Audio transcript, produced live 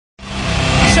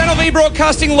LV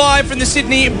broadcasting live from the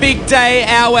Sydney Big Day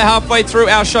Hour. Halfway through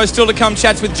our show, still to come,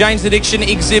 chats with Jane's Addiction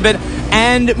exhibit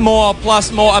and more,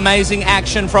 plus more amazing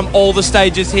action from all the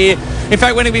stages here. In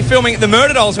fact, we're going to be filming the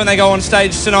Murderdolls when they go on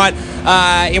stage tonight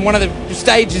in one of the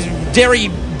stages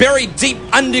buried deep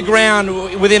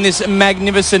underground within this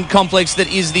magnificent complex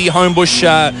that is the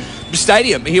Homebush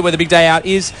Stadium, here where the Big Day Out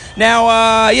is.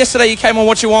 Now, yesterday you came on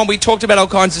What You Want. We talked about all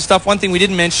kinds of stuff. One thing we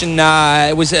didn't mention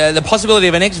was the possibility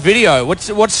of a next video.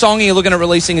 What song are you looking at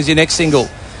releasing as your next single?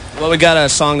 Well, we got a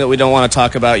song that we don't want to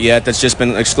talk about yet that's just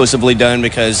been exclusively done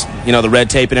because, you know, the red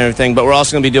tape and everything. But we're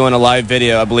also going to be doing a live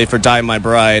video, I believe, for Die My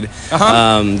Bride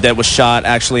that was shot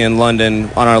actually in London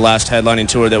on our last headlining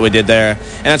tour that we did there.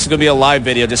 And it's going to be a live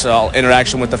video, just all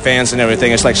interaction with the fans and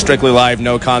everything. It's like strictly live,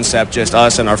 no concept, just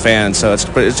us and our fans. So it's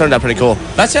turned out pretty cool.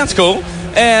 That sounds cool.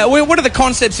 What are the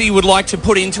concepts that you would like to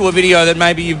put into a video that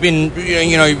maybe you've been,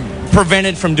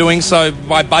 prevented from doing so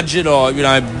by budget or,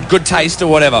 good taste or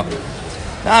whatever?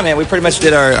 Nah, man, we pretty much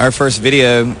did our first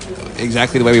video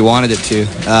exactly the way we wanted it to.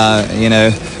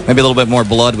 Maybe a little bit more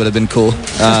blood would have been cool.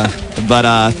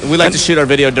 But we like to shoot our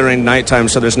video during nighttime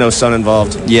so there's no sun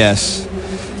involved. Yes.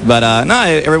 But,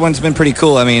 everyone's been pretty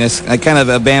cool. I mean, it's kind of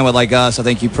a band with like us. I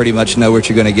think you pretty much know what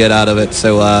you're going to get out of it.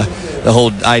 So the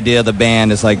whole idea of the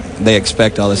band is like they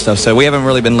expect all this stuff. So we haven't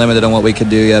really been limited on what we could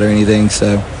do yet or anything.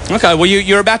 So okay, well,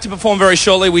 you're about to perform very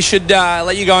shortly. We should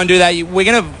let you go and do that.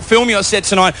 We're going to film your set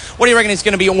tonight. What do you reckon is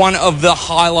going to be one of the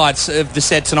highlights of the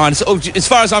set tonight? As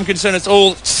far as I'm concerned, it's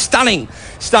all stunning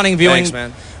viewing. Thanks,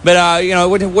 man. But,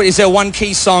 what is there one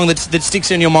key song that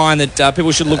sticks in your mind that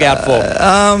people should look out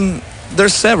for?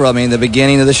 There's several. I mean, the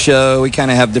beginning of the show, we kind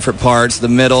of have different parts. The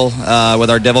middle, with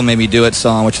our Devil Made Me Do It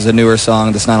song, which is a newer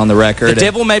song that's not on the record. The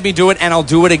Devil Made Me Do It, and I'll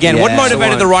do it again. Yeah, what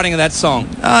motivated the writing of that song?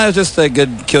 It was just a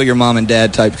good kill your mom and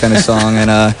dad type kind of song,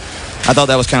 and I thought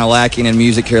that was kind of lacking in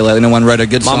music here lately. No one wrote a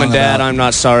good song Mom and Dad, I'm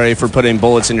not sorry for putting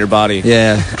bullets in your body.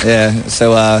 Yeah.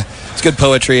 So it's good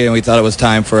poetry, and we thought it was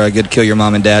time for a good kill your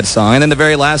mom and dad song. And then the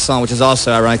very last song, which is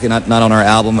also ironically not on our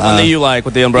album. That you like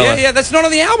with the umbrella. Yeah, that's not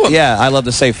on the album. Yeah, I love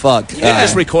to say fuck. You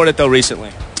just recorded it though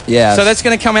recently. Yeah. So that's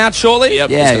going to come out shortly? Yep.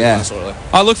 Yeah.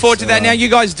 I look forward to that. Now, you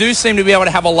guys do seem to be able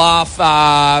to have a laugh,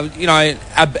 about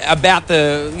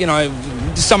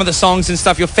some of the songs and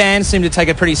stuff. Your fans seem to take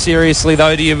it pretty seriously,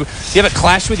 though. Do you have a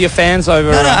clash with your fans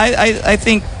over? No, I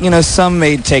think, some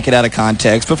may take it out of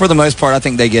context, but for the most part, I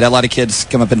think they get it. A lot of kids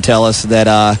come up and tell us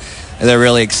that they're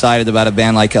really excited about a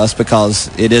band like us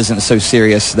because it isn't so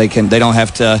serious. They don't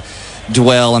have to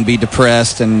dwell and be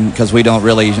depressed, and because we don't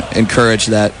really encourage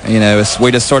that.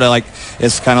 We just sort of like,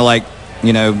 it's kind of like,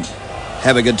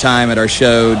 have a good time at our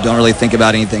show, don't really think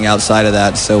about anything outside of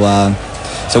that. So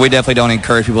we definitely don't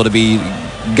encourage people to be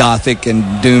gothic and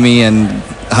doomy and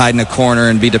hide in a corner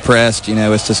and be depressed.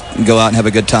 It's just go out and have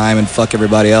a good time and fuck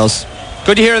everybody else.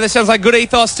 Good to hear. That sounds like good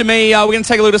ethos to me. We're going to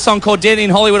take a look at a song called Dead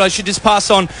in Hollywood. I should just pass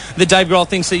on that Dave Grohl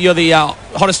thinks that you're the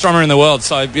hottest drummer in the world.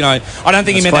 So, I don't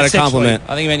think he meant that sexually. Compliment.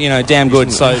 I think he meant, damn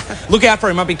good. So, look out for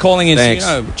him. Might be calling in.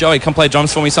 Thanks. Joey, come play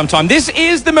drums for me sometime. This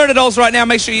is the Murderdolls right now.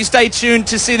 Make sure you stay tuned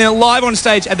to see them live on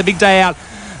stage at the Big Day Out.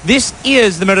 This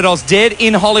is the Murderdolls, Dead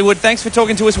in Hollywood. Thanks for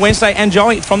talking to us Wednesday, and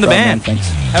Joey from the band. Thanks.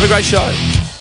 Have a great show.